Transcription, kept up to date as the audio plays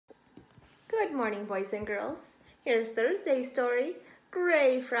Good morning, boys and girls. Here's Thursday's story,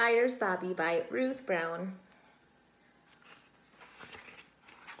 GreyFraier's Bobby by Ruth Brown.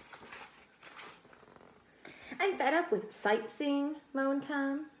 I'm fed up with sightseeing, moaned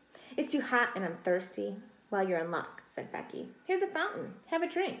Tom. It's too hot and I'm thirsty. Well, you're in luck, said Becky. Here's a fountain. Have a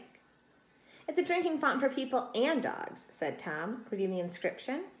drink. It's a drinking fountain for people and dogs, said Tom, reading the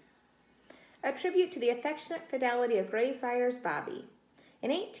inscription. A tribute to the affectionate fidelity of GreyFraier's Bobby. In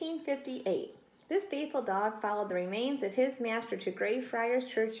 1858, this faithful dog followed the remains of his master to GreyFraier's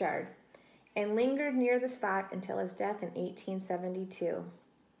churchyard and lingered near the spot until his death in 1872.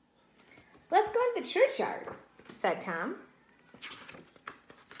 Let's go to the churchyard, said Tom.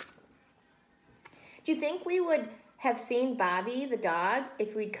 Do you think we would have seen Bobby the dog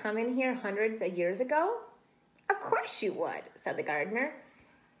if we'd come in here hundreds of years ago? Of course you would, said the gardener.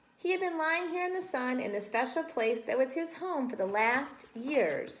 He had been lying here in the sun in the special place that was his home for the last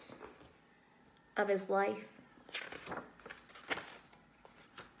years of his life.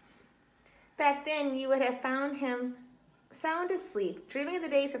 Back then, you would have found him sound asleep, dreaming of the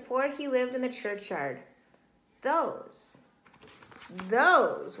days before he lived in the churchyard. Those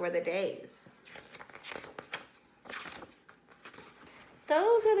were the days.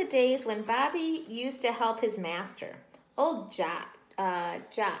 Those are the days when Bobby used to help his master, old Jock,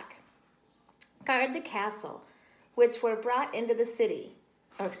 guard the castle, which were brought into the city.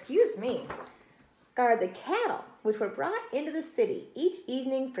 Guard the cattle, which were brought into the city each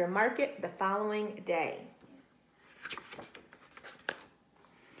evening for market the following day.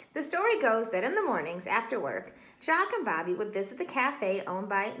 The story goes that in the mornings after work, Jock and Bobby would visit the cafe owned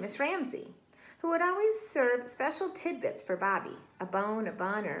by Miss Ramsey, who would always serve special tidbits for Bobby, a bone, a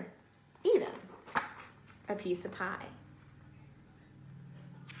bun, or even a piece of pie.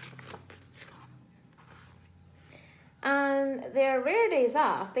 On their rare days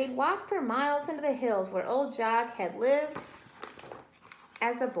off, they'd walk for miles into the hills where old Jock had lived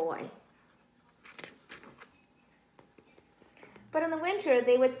as a boy. But in the winter,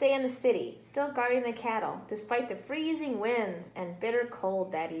 they would stay in the city, still guarding the cattle, despite the freezing winds and bitter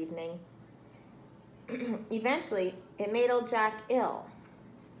cold that evening. Eventually, it made old Jock ill,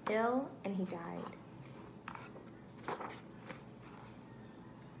 and he died.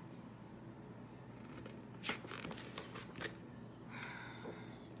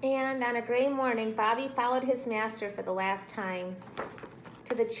 And on a gray morning, Bobby followed his master for the last time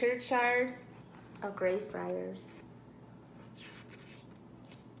to the churchyard of GreyFraier's.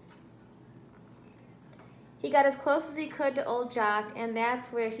 He got as close as he could to old Jock, and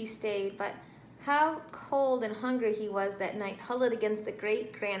that's where he stayed. But how cold and hungry he was that night, huddled against the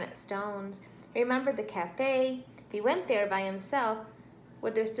great granite stones. He remembered the cafe. If he went there by himself,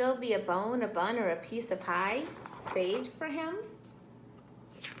 would there still be a bone, a bun, or a piece of pie saved for him?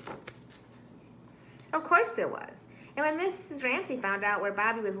 Of course there was. And when Mrs. Ramsey found out where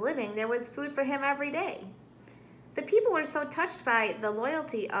Bobby was living, there was food for him every day. The people were so touched by the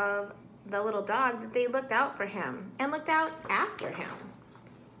loyalty of the little dog that they looked out for him and looked out after him.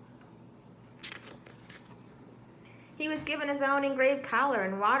 He was given his own engraved collar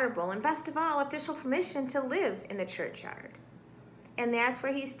and water bowl, and best of all, official permission to live in the churchyard. And that's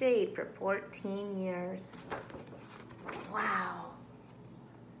where he stayed for 14 years. Wow.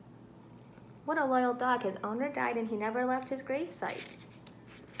 What a loyal dog. His owner died and he never left his gravesite.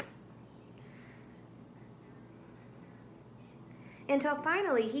 Until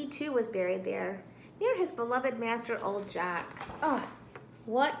finally he too was buried there, near his beloved master, old Jock. Oh,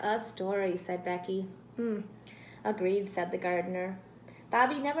 what a story, said Becky. Agreed, said the gardener.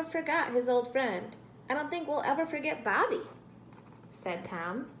 Bobby never forgot his old friend. I don't think we'll ever forget Bobby, said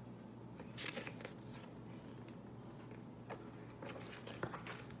Tom.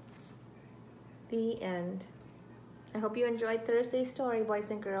 The end. I hope you enjoyed Thursday's story, boys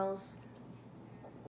and girls.